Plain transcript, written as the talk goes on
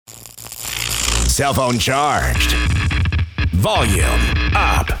Cell phone charged. Volume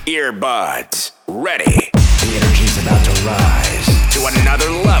up. Earbuds ready. The energy's about to rise to another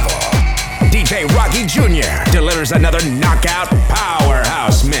level. DJ Rocky Jr. delivers another knockout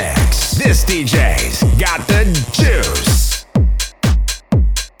powerhouse mix. This DJ's got the juice.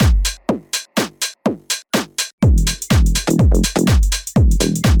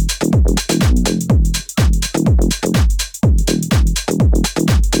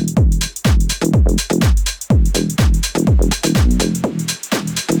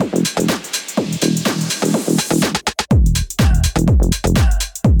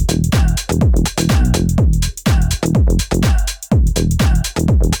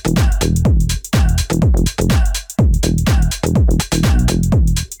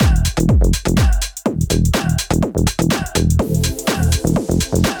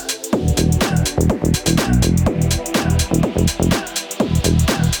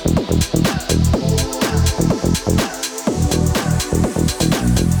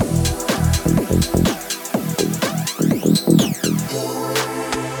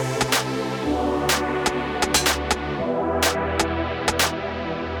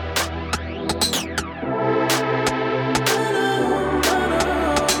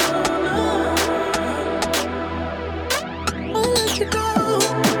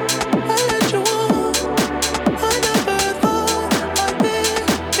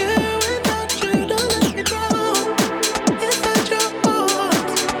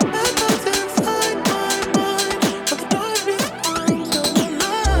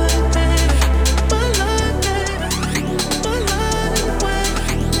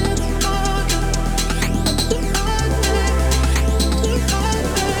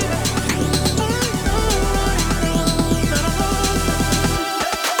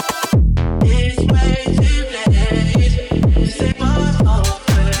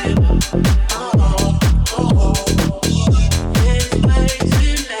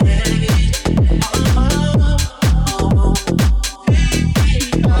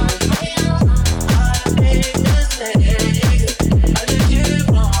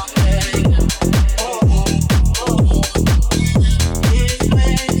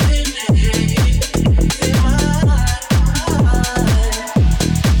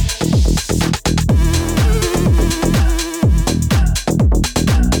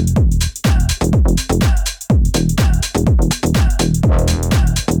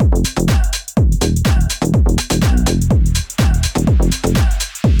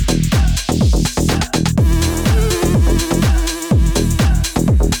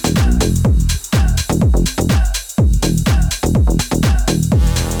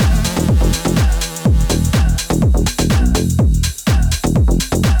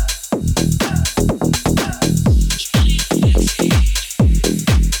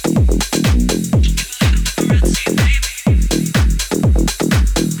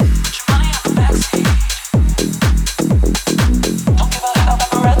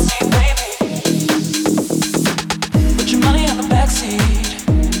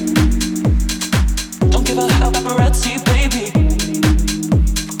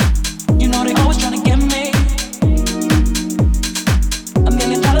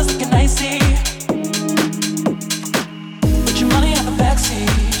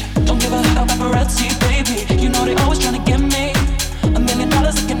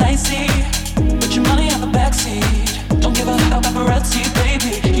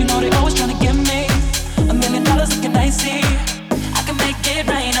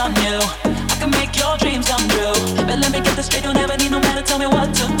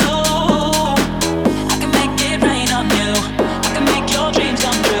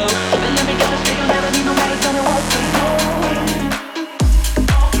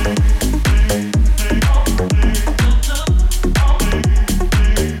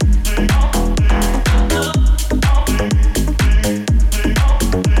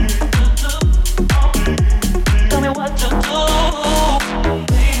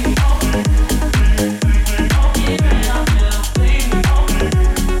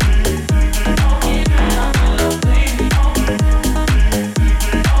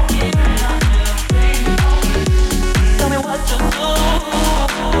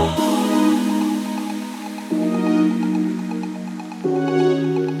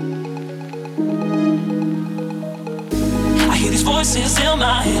 voices in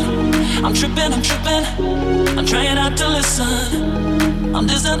my head. I'm tripping, I'm trying not to listen. I'm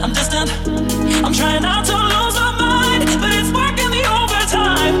distant, I'm trying not to lose my mind, but it's working me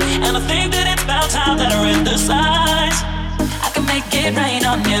overtime. And I think that it's about time that I read the signs. I can make it rain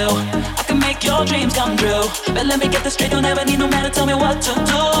on you, I can make your dreams come true. But let me get this straight, you'll never need no man to tell me what to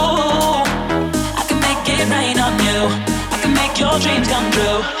do. your dreams come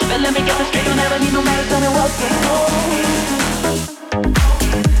true. But let me get this straight, you'll never need no matter, tell me what's going on.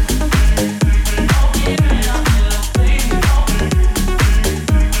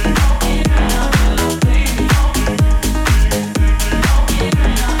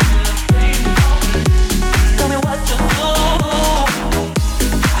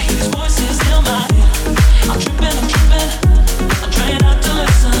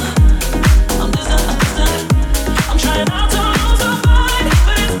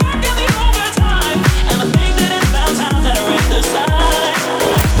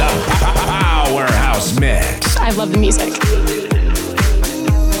 I love the music.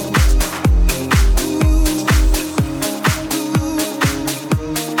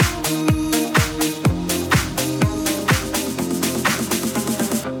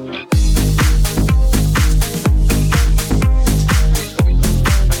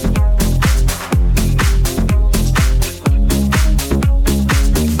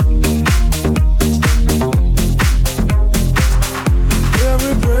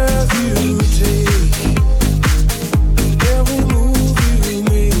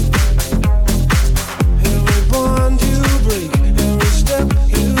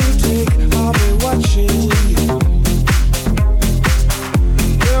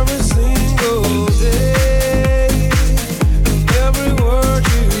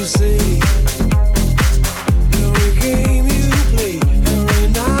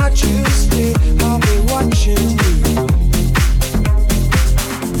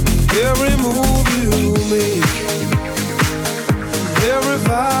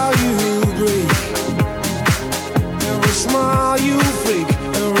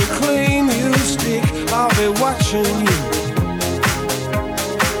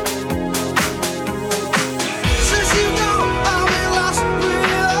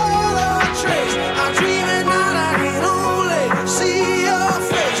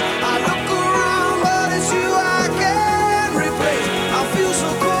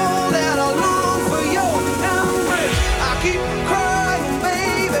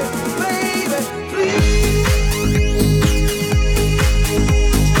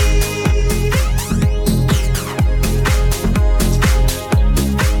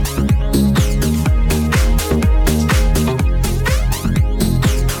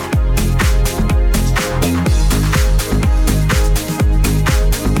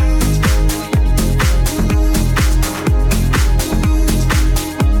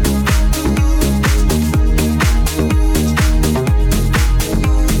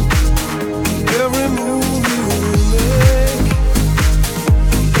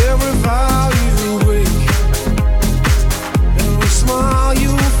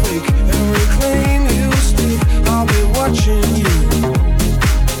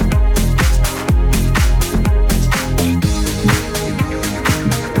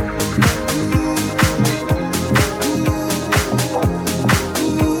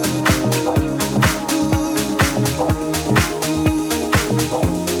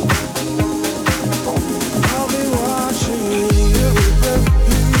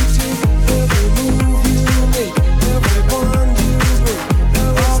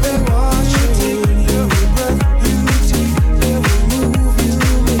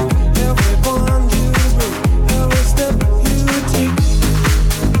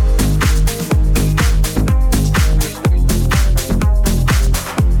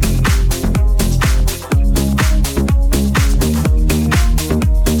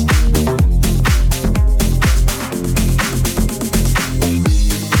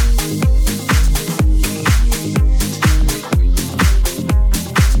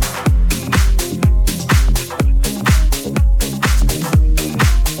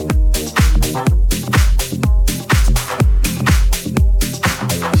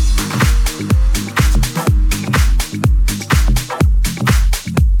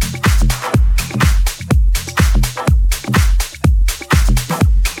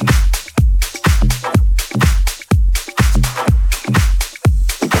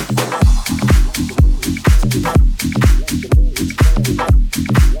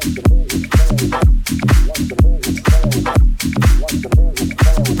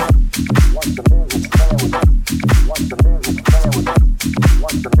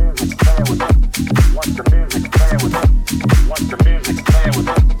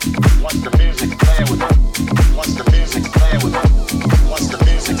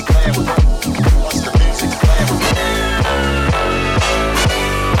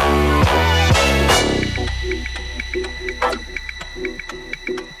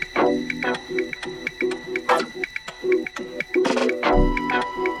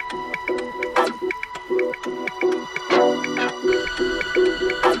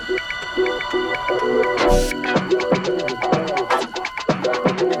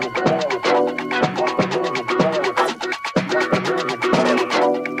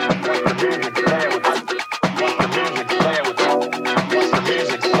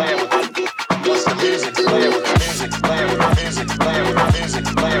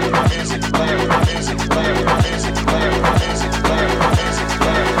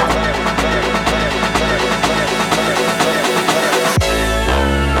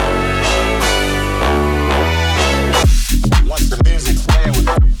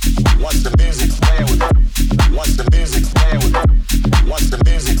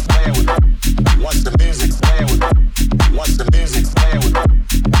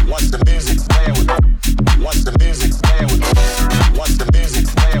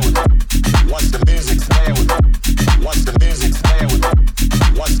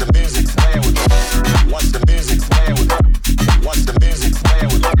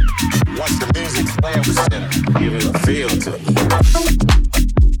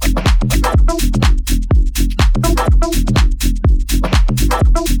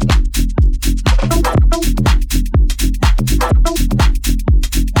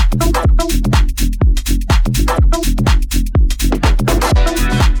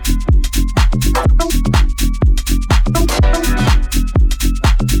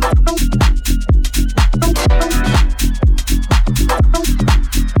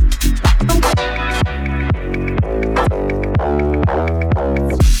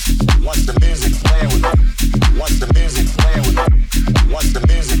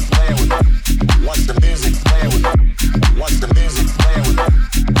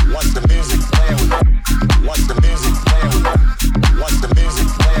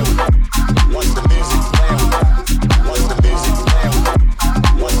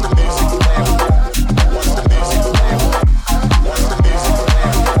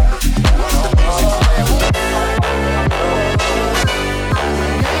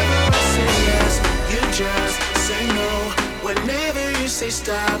 say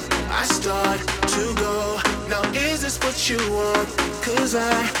stop, I start to go. Now is this what you want? Cause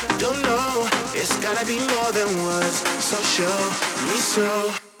I don't know. It's gotta be more than words, so show me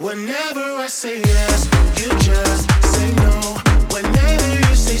so. Whenever I say yes, you just say no. Whenever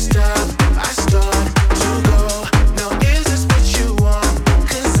you say stop, I start to go. Now is this what you want?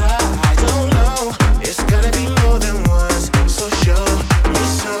 Cause I don't know. It's gotta be more than words, so show me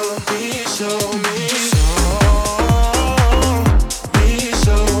so. Me so, me so. Me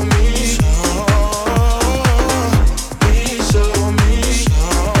so, me so. Me so, me so.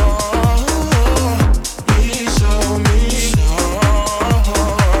 Me so, me so.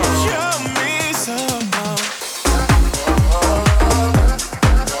 Show me so.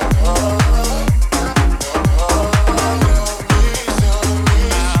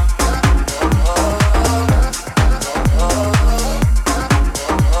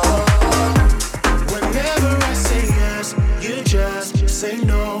 Whenever I say yes, you just say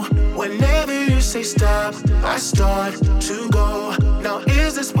no. Whenever you say stop, I start to go. Now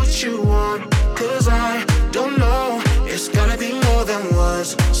is this what you want? Cause I don't know. It's gotta be more than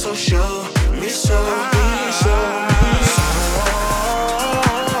words, so show me so. Me so, me so.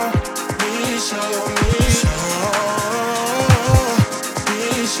 Me so, me so.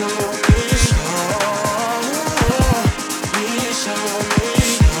 Me so, me so. Me so,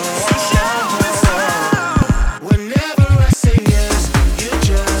 me so. Whenever I say yes, you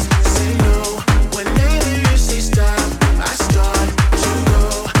just say no. Whenever you say stop, I start to go.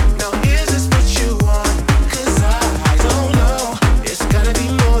 Now is this what you want? Cause I don't know. It's gotta be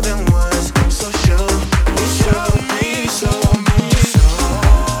more than words, so show me, show me, show me,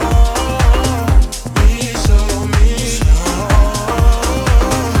 show me, show me,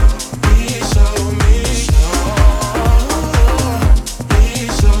 show me, show me,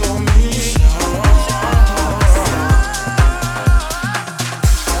 show me, show me,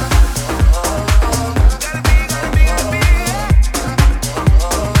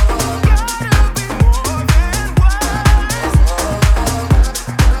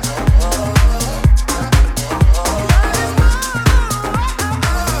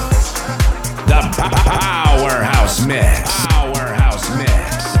 The Powerhouse Mix. Powerhouse Mix.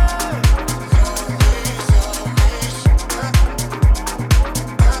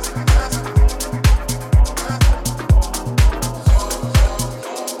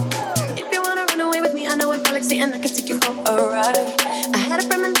 If you wanna run away with me, I know a galaxy and I can take you for a ride. I had a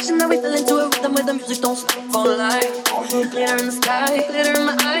premonition that we fell into a rhythm where the music don't stop for life. Glitter in the sky, glitter in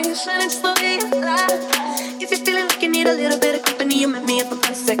my eyes, shining slowly alive. If you're feeling like you need a little bit of company, you met me at the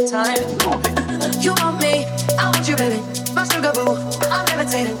perfect time. You want me, I want you, baby. My sugar boo, I'm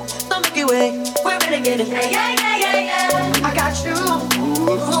levitating. Don't make you wait, we're renegading. Yeah, yeah, yeah, yeah, yeah. I got you,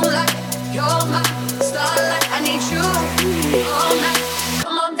 moonlight, you're my starlight. I need you all night.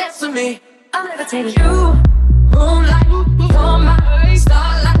 Come on, dance with me. I'm levitating. You, moonlight, you're my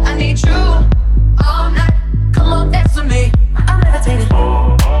starlight. I need you all night. Come on, dance with me. I'm levitating.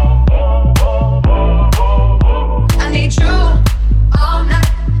 I need you all night.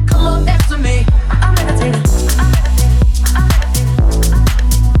 Come on, dance with me. I'm levitating.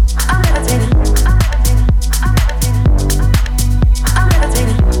 I'm levitating. I'm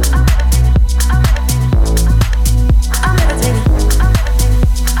levitating. I'm levitating.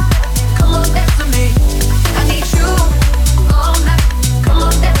 Come on, dance with me. I need you all night. Come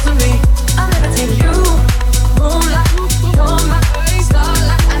on,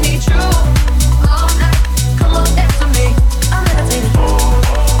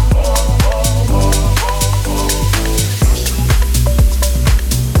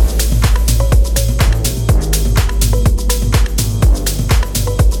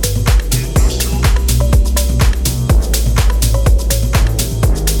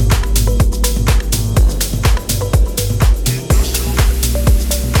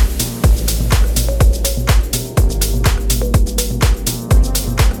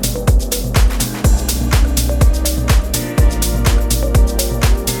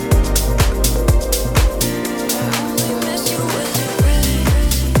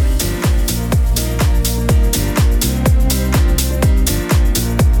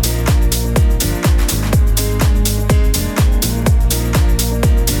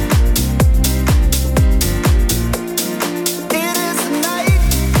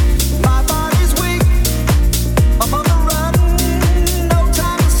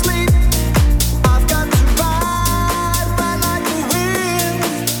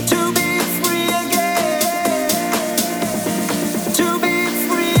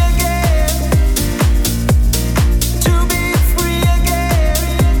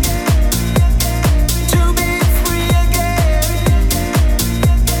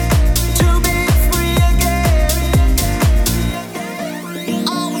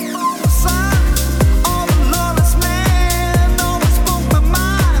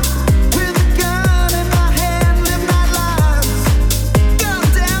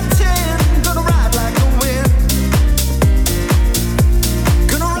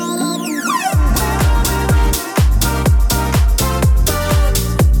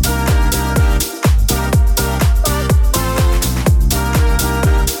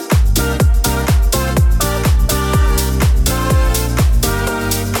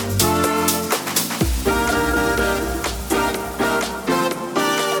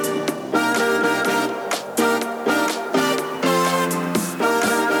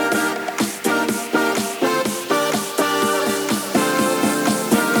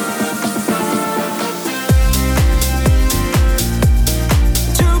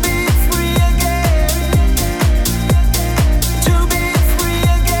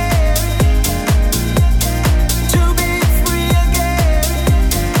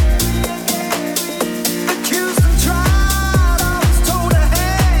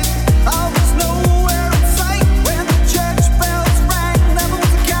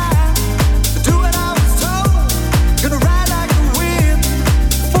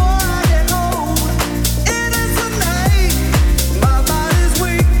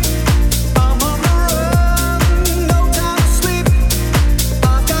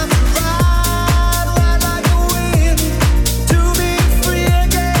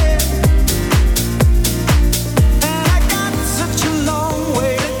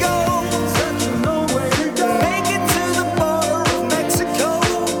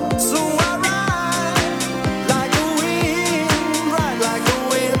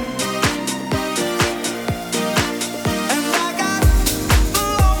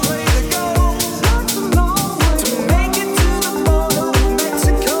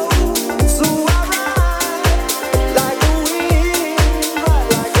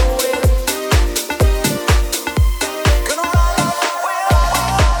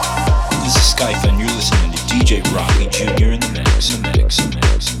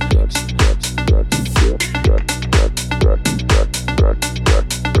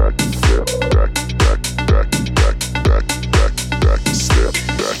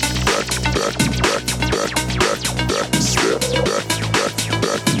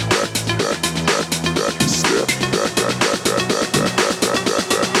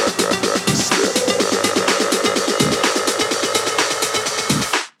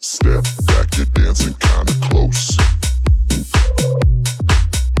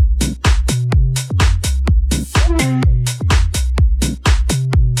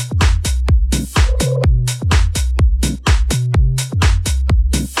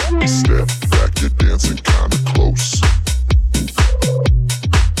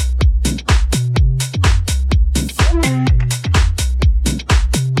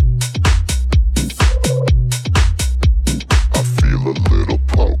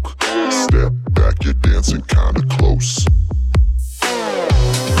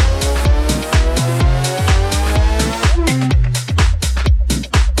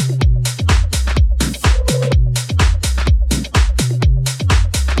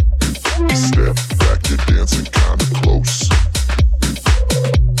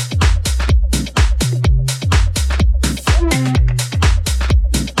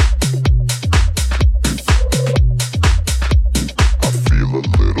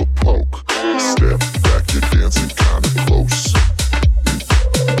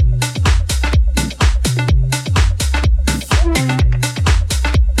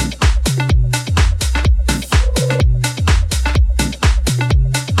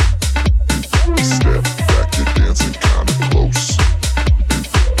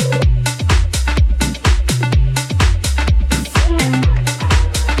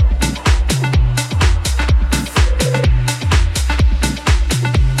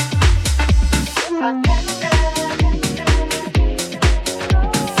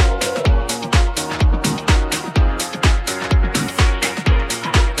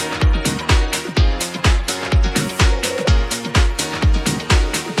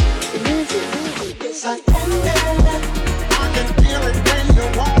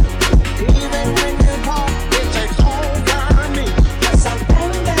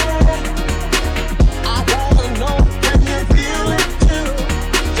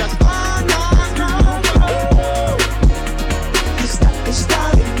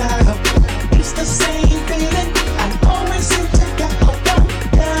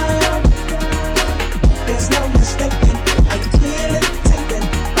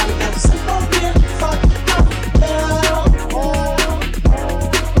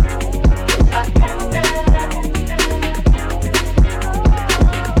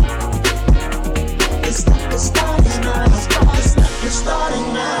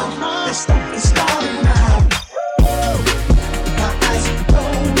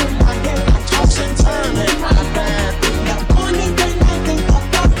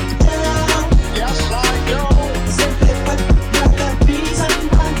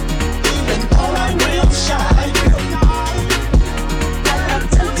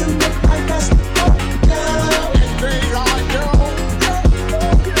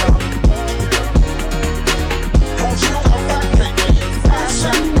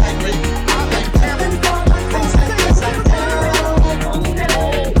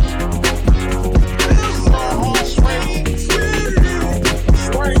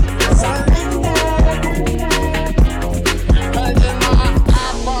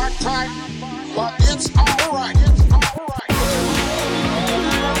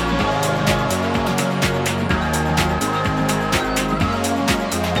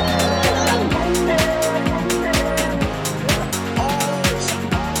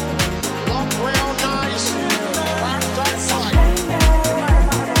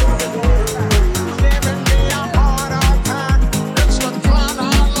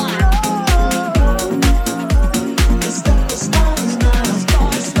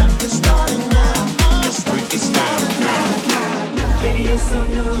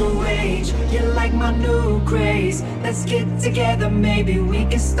 new age. You're like my new craze. Let's get together, maybe we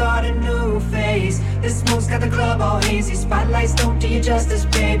can start a new phase. This moon's got the club all hazy. Spotlights don't do you justice,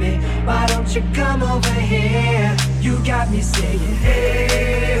 baby. Why don't you come over here? You got me saying,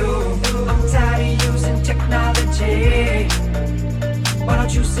 hey, oh, I'm tired of using technology. Why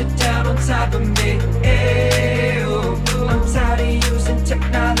don't you sit down on top of me? Hey, oh, I'm tired of using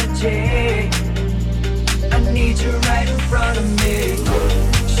technology. I need you right in front of me.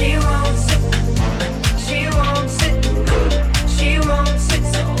 She won't sit, she won't sit, she won't sit,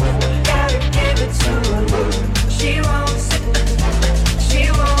 so gotta give it to her. She won't sit, she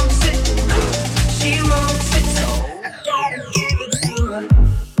won't sit, she won't sit, so gotta give it to her.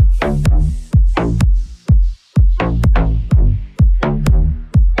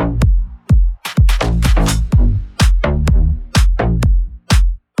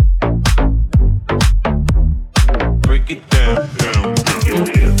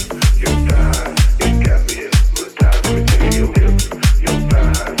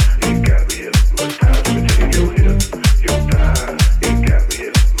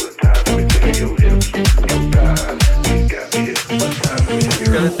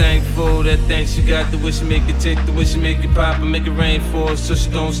 She got the way she make it tick, the way she make it pop and make it rain for her, so she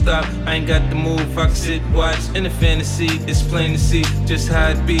don't stop. I ain't got the move, I can sit, watch in the fantasy. It's plain to see just how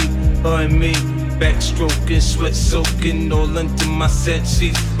it be, her and me. Backstroking, sweat soaking, all into my set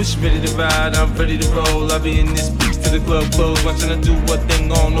sheets. When she ready to ride, I'm ready to roll. I'll be in this bitch till the club close, watching her do what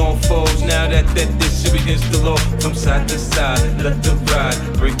thing on all fours. Now that this shit begins to low, from side to side, left to right,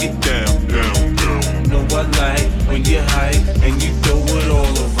 break it down, down, down. Know I like when you're high and you throw it all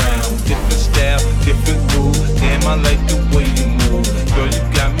around. Different style, different groove. Damn, I like the way you move. Girl, you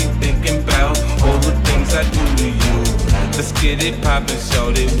got me thinking about all the things I do to you. Let's get it poppin',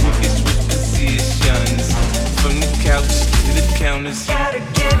 shorty. We can switch positions from the couch to the counters. Gotta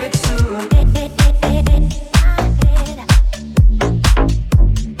give it to her.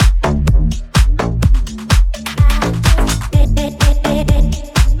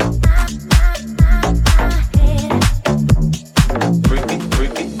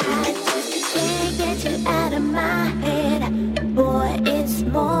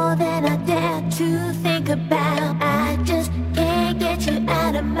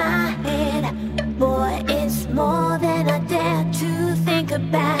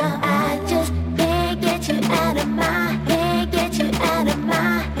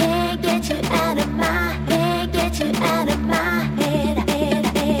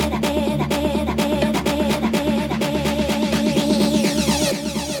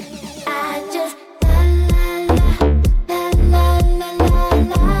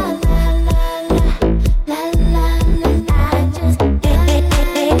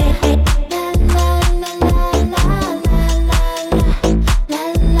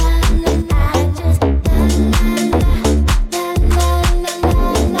 La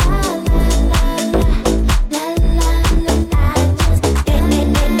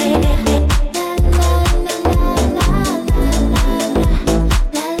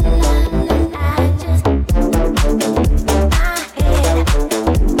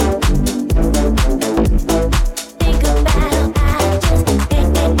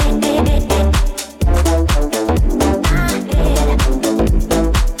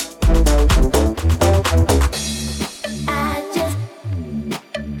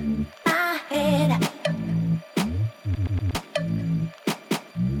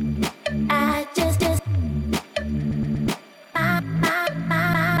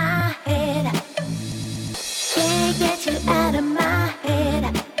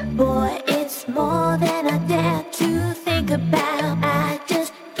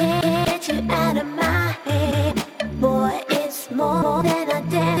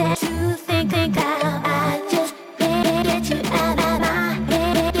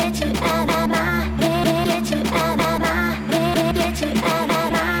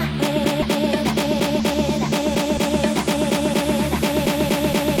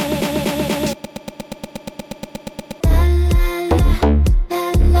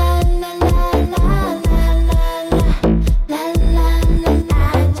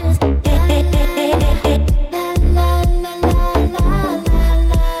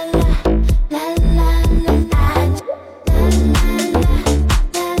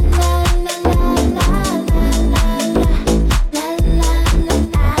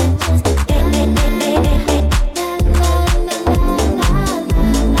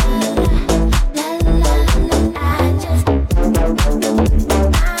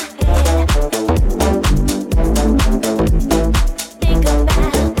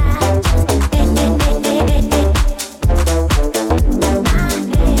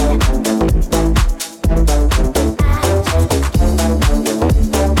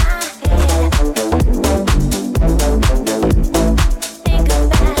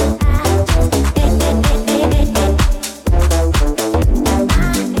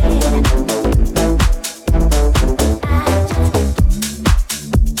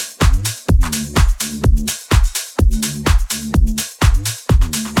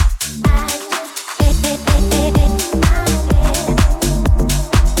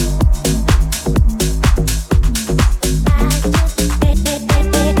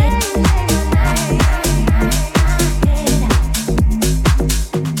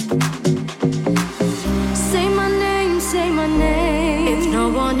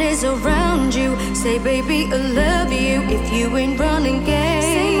is around you, say baby I love you if you ain't running game.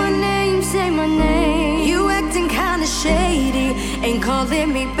 Say my name, say my name. You acting kinda shady, ain't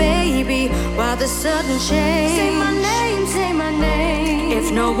calling me baby, why the sudden change? Say my name, say my name. If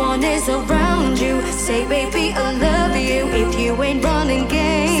no one is around you, say baby I love you if you ain't running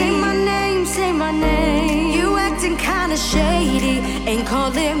game. Say my name, say my name. You acting kinda shady, ain't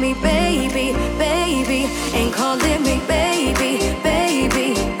calling me baby, baby, ain't calling me baby,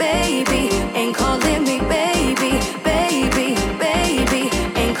 baby, baby, ain't calling me baby, baby, baby,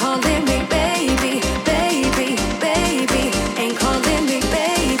 ain't calling me baby, baby, baby, ain't calling me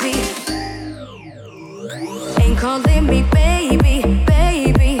baby, ain't calling me baby,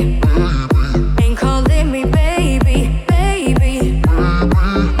 baby, ain't calling me baby, baby,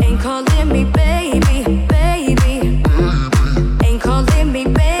 ain't calling me baby, baby, ain't calling me baby, baby,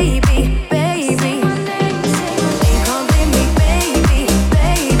 ain't calling me baby,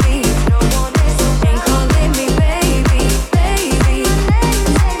 baby, ain't calling me baby, baby,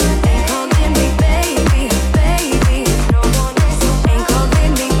 ain't calling me baby, baby, ain't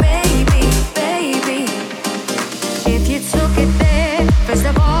calling me baby, baby. If you took it there, first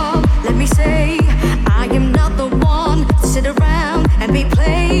of all, let me say I am not the one to sit around and be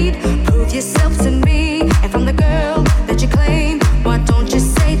played. Prove yourself to me, and from the girl that you claim, why don't you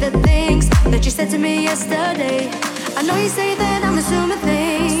say the things that you said to me yesterday? I know you say that I'm assuming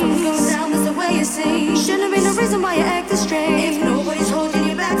things. Something's going down, that's the way you see. Shouldn't be no reason why you acting strange. If nobody's holding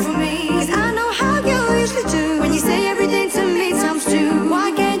you back from me, 'cause I know how you usually do. When you say everything to me times two,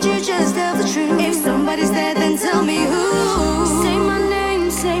 why can't you just tell the truth? If somebody's there, then tell me who. Say my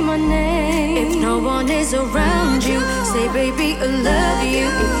name, say my name. If no one is around you, say baby I love you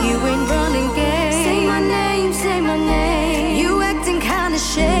if you ain't running game. Say my name, say my name. You acting kinda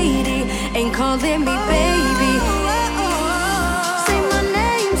shady, ain't calling me baby. Say my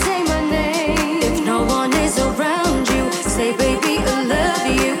name, say my name. If no one is around you, say baby I love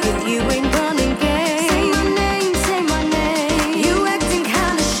you if you ain't running game. Say my name, say my name. You acting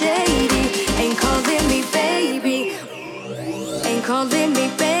kinda shady, ain't calling me baby, ain't calling me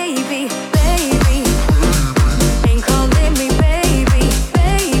baby, baby, ain't calling me baby,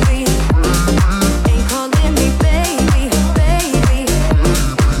 baby, ain't calling me baby, baby,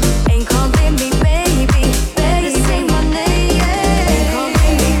 ain't calling me baby, baby. Say my name, ain't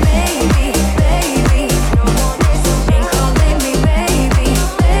calling me baby, baby, ain't calling me baby,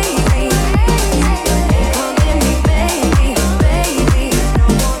 baby, ain't calling me baby, baby,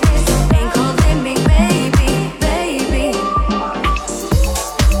 ain't calling me baby, baby.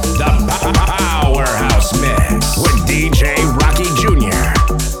 The Powerhouse Mix with DJ Rocky Jr.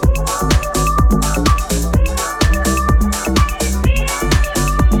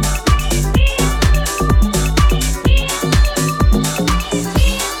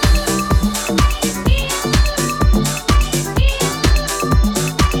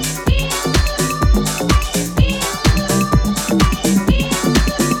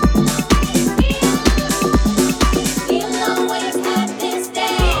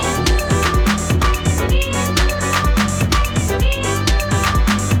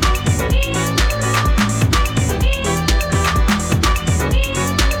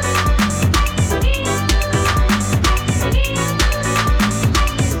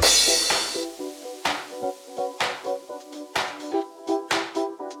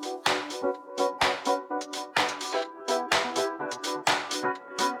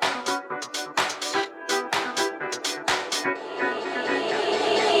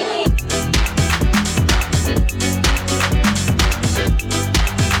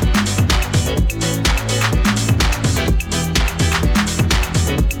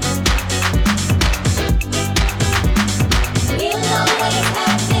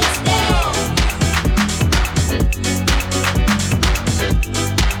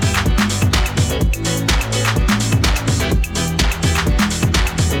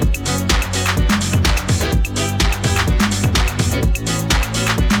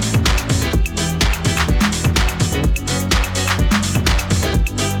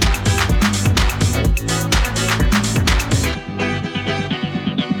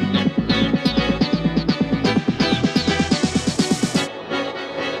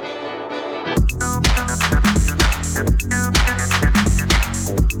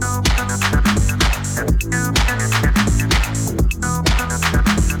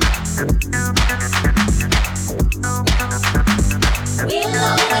 We'll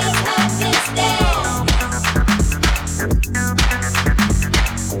always have this day.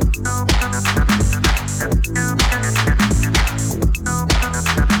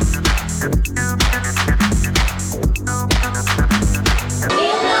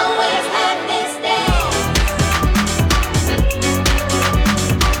 We'll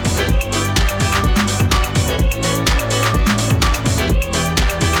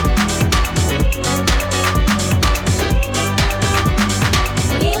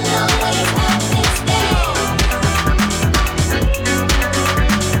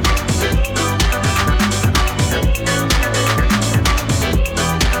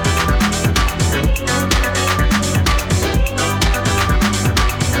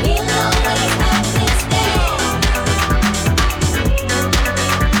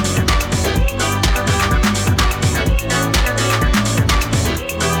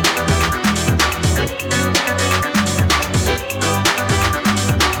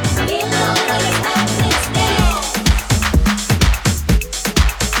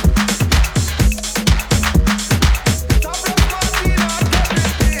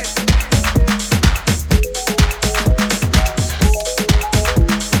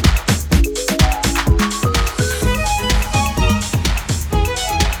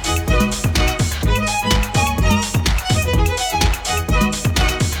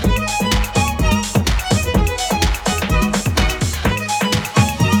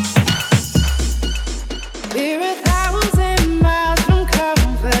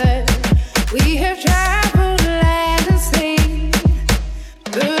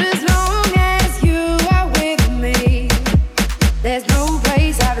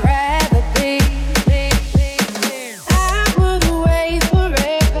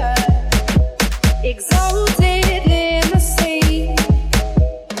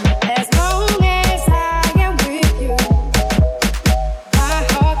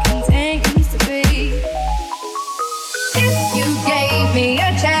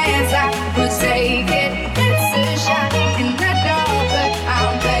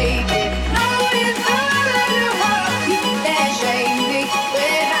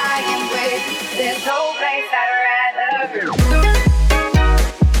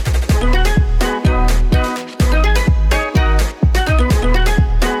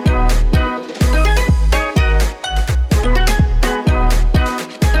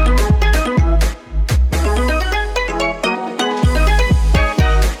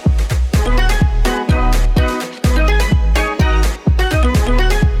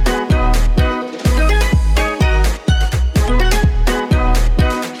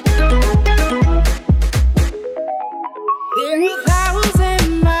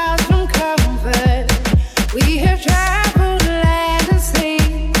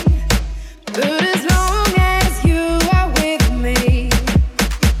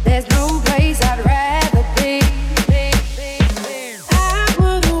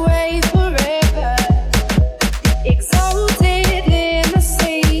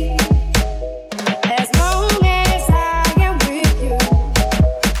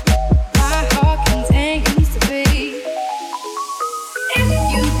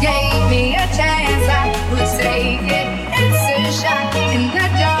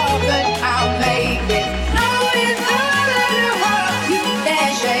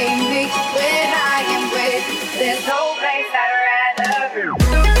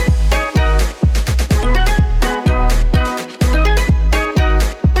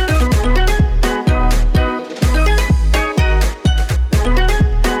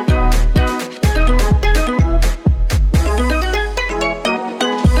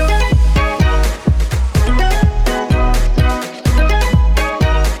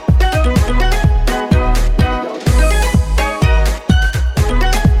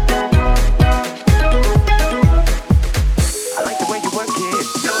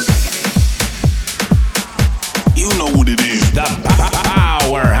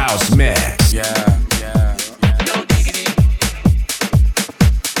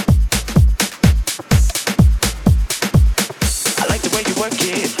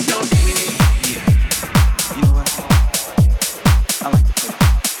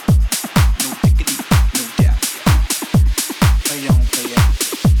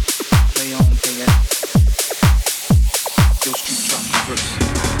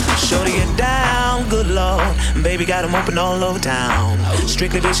baby got them open all over town.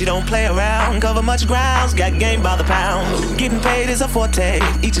 Strictly bitch, she don't play around. Cover much grounds, got game by the pound. Getting paid is a forte,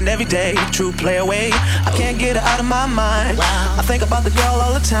 each and every day. True play away, I can't get her out of my mind. I think about the girl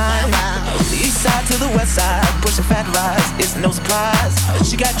all the time. The east side to the west side, pushing fat rides, it's no surprise.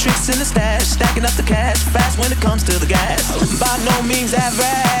 She got tricks in the stash, stacking up the cash, fast when it comes to the gas. By no means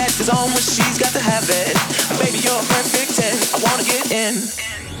average, cause on when she's got to have it. Baby, you're a perfect 10, I wanna get in.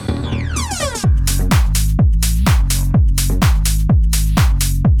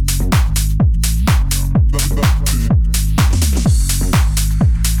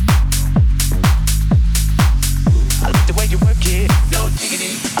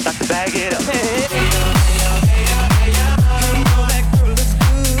 Bag it up. Hey, hey, that girl looks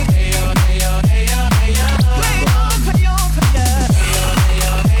good. Play on, play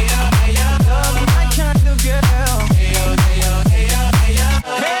on, love my kind of girl.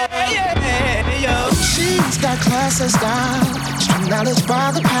 She's got class and style, street knowledge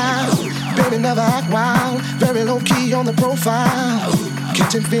by the pound. Baby never act wild, very low key on the profile.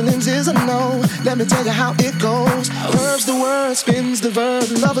 Catching feelings is a no, let me tell you how it goes. Curves the word, spins the verb,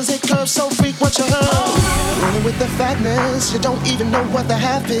 lovers hit curves so freak what you heard. Rolling with the fatness, you don't even know what the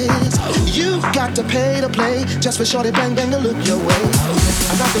half is. You've got to pay to play, just for shorty bang bang to look your way.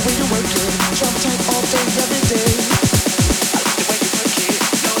 I like the way you work it, trump tight all day, every day. I like the way you work it,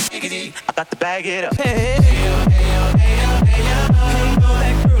 no diggity, I got to bag it up. Hey,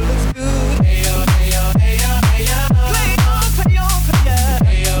 that girl looks good.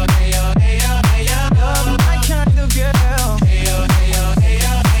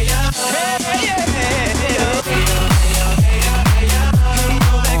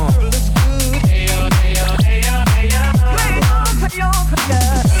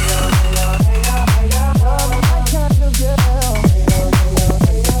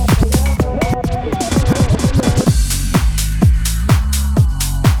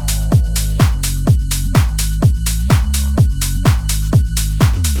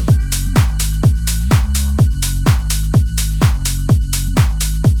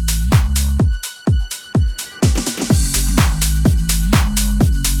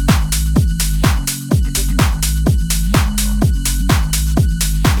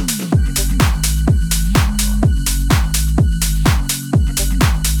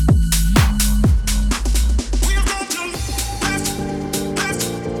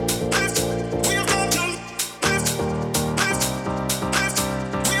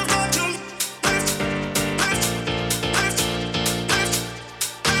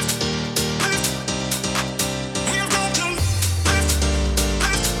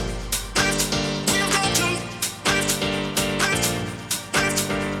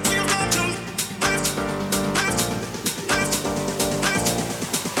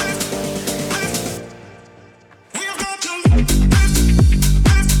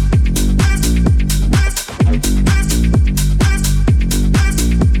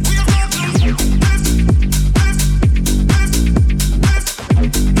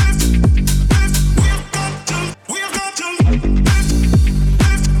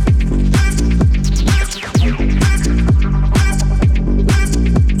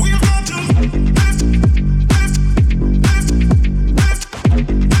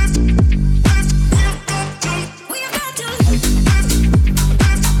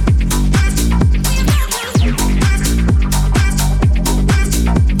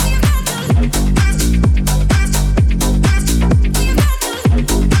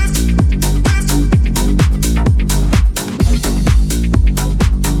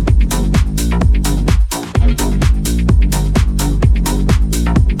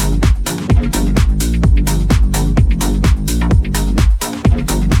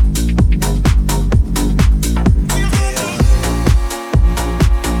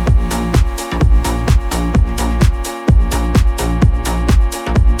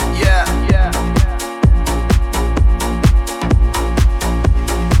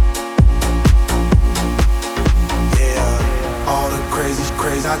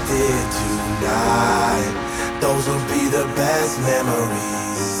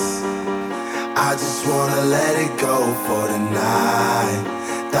 I just wanna let it go for the night.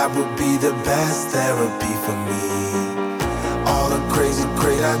 That would be the best therapy for me. All the crazy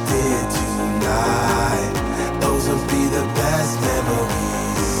great I did tonight, those would be the best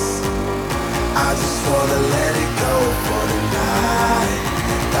memories. I just wanna let it go for the night.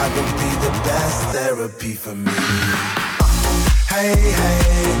 That would be the best therapy for me. Hey,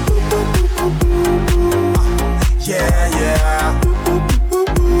 hey, yeah, yeah.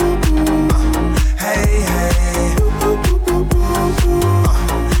 Hey, hey,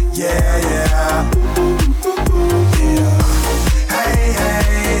 yeah, yeah.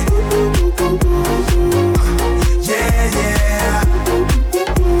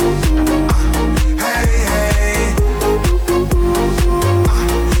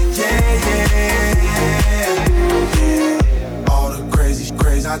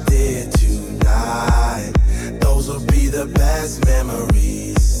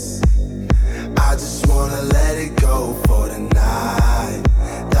 memories. I just wanna let it go for the night.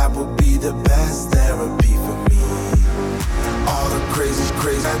 That would be the best therapy for me. All the crazy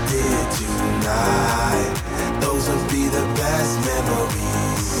I did tonight, those would be the best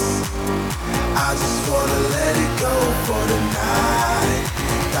memories. I just wanna let it go for the night.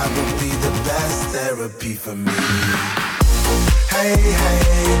 That would be the best therapy for me. Hey,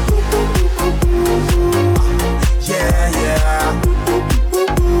 hey, yeah, yeah.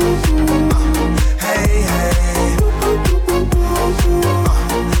 Hey, hey,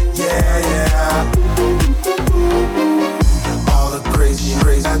 yeah, yeah. All the crazy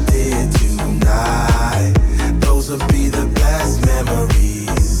I did tonight, those would be the best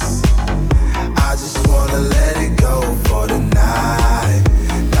memories. I just wanna let it go for the night.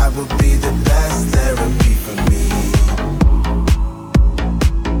 That would be the best therapy for me.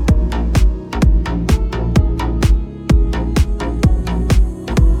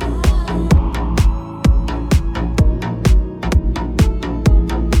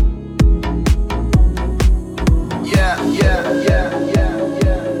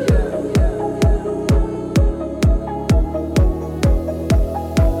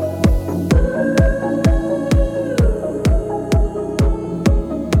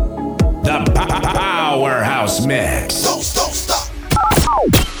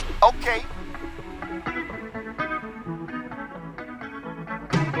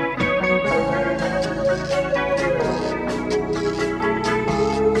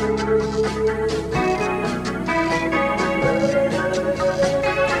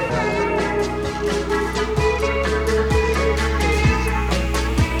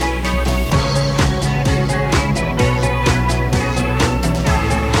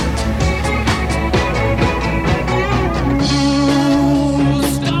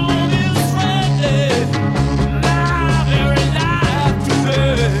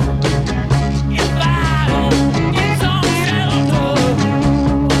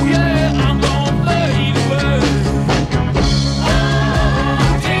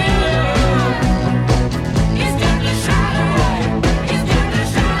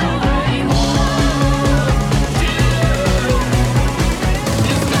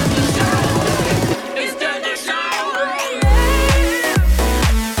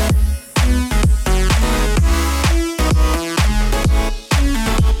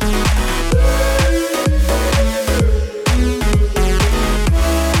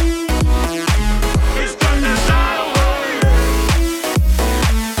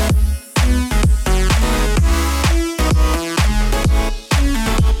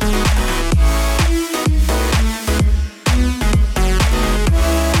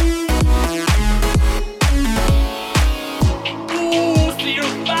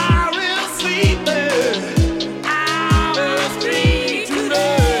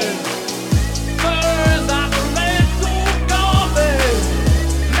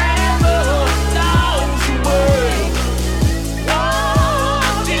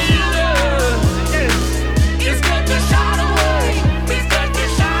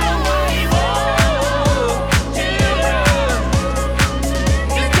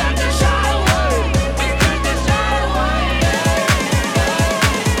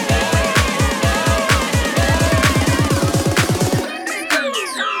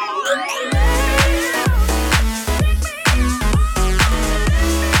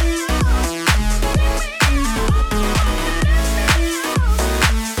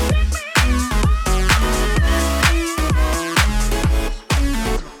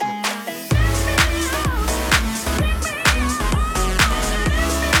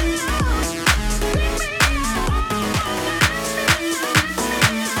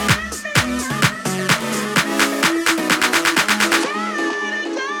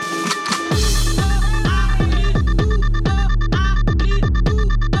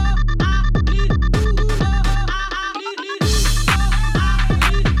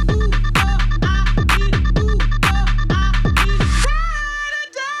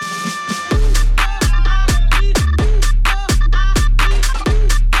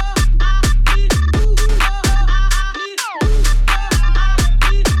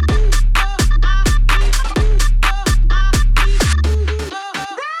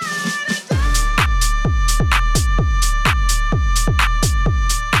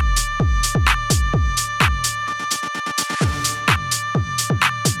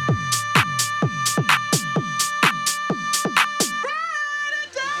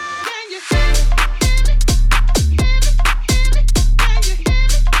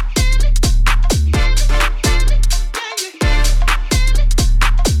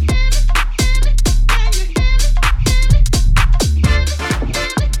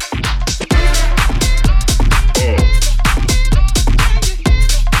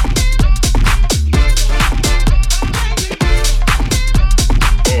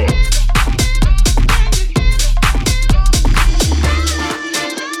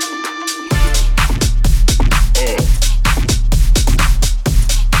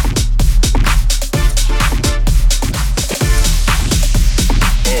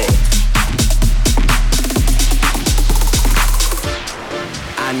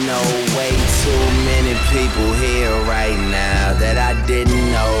 I know way too many people here right now that I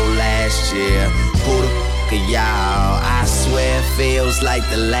didn't know last year. Who the f*** are y'all? I swear it feels like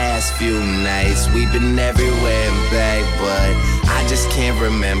the last few nights. We've been everywhere and back, but I just can't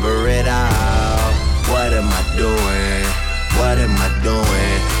remember it all. What am I doing? What am I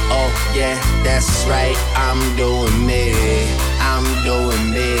doing? Oh yeah, that's right, I'm doing me. I'm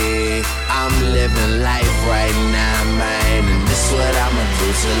doing me. I'm living life right now, man. And this what I'ma do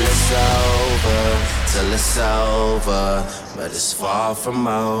till it's over. Till it's over. But it's far from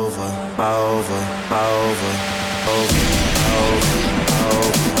over. Over, over, over, over,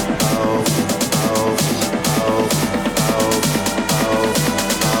 over, over,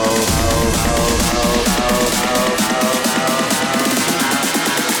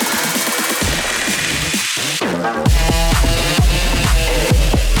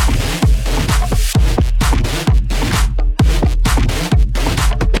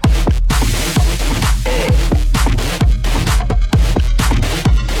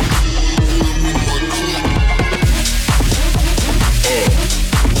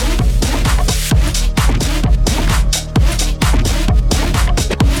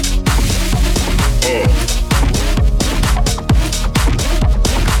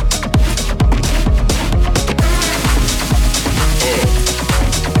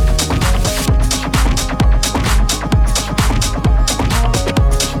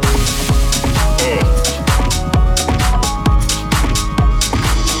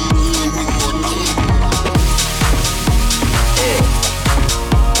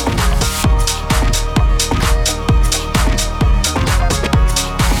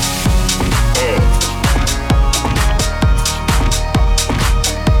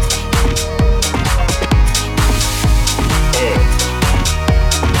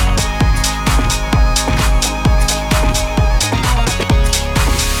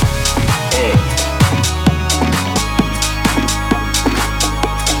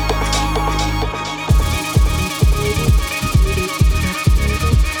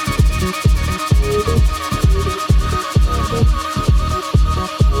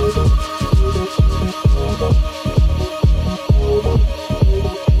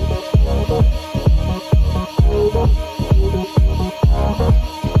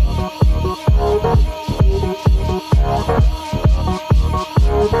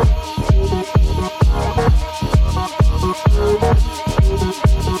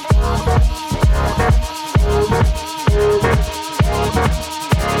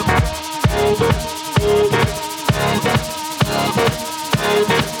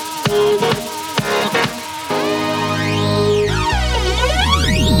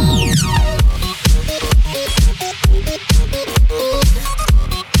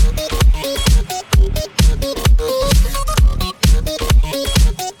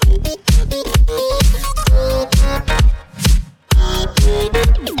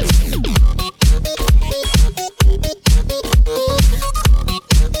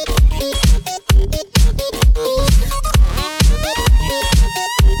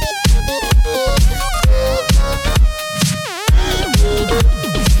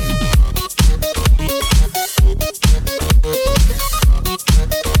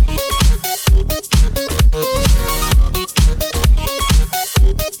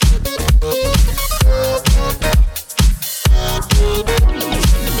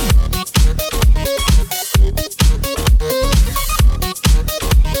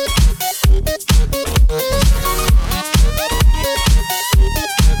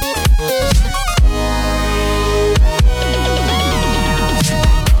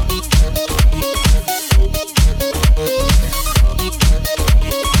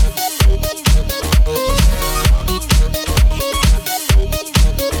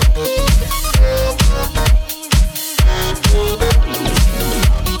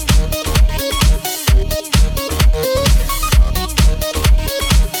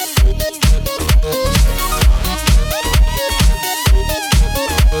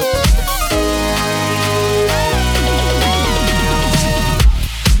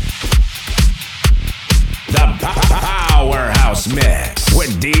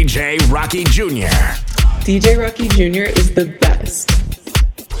 DJ Rocky Jr. DJ Rocky Jr. is the best.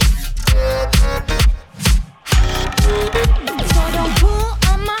 So don't pull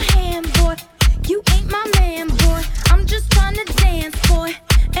on my hand, boy. You ain't my man, boy. I'm just trying to dance, boy,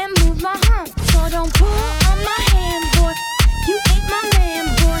 and move my hump. So don't pull on my hand, boy. You ain't my man,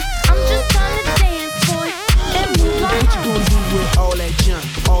 boy. I'm just trying to dance, boy, and move my hump. What you gonna do with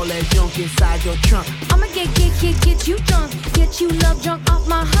all that junk inside your trunk? I'ma get you drunk, get you love drunk off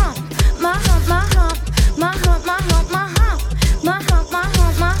my hump, my hump, my hump, my hump, my hump, my hump, my hump, my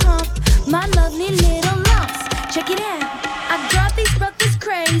hump, my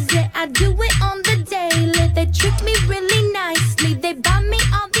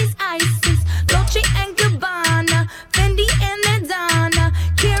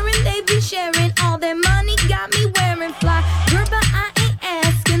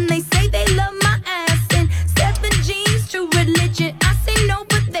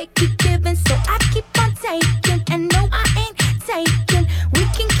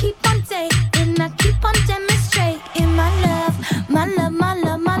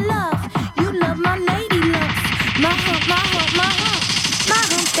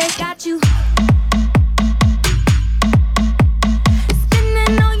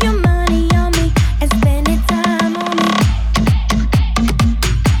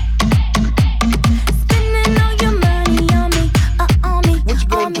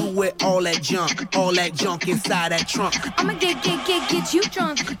that junk inside that trunk. I'ma get you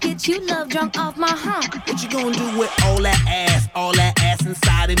drunk, get you love drunk off my hump. What you gonna do with all that ass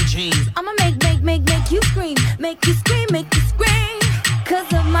inside them jeans? I'ma make you scream, make you scream, make you scream.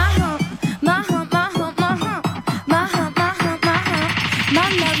 'Cause of my hump, my hump, my hump, my hump, my hump, my hump, my hump, my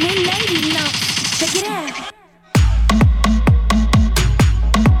lovely lady lump. Check it out.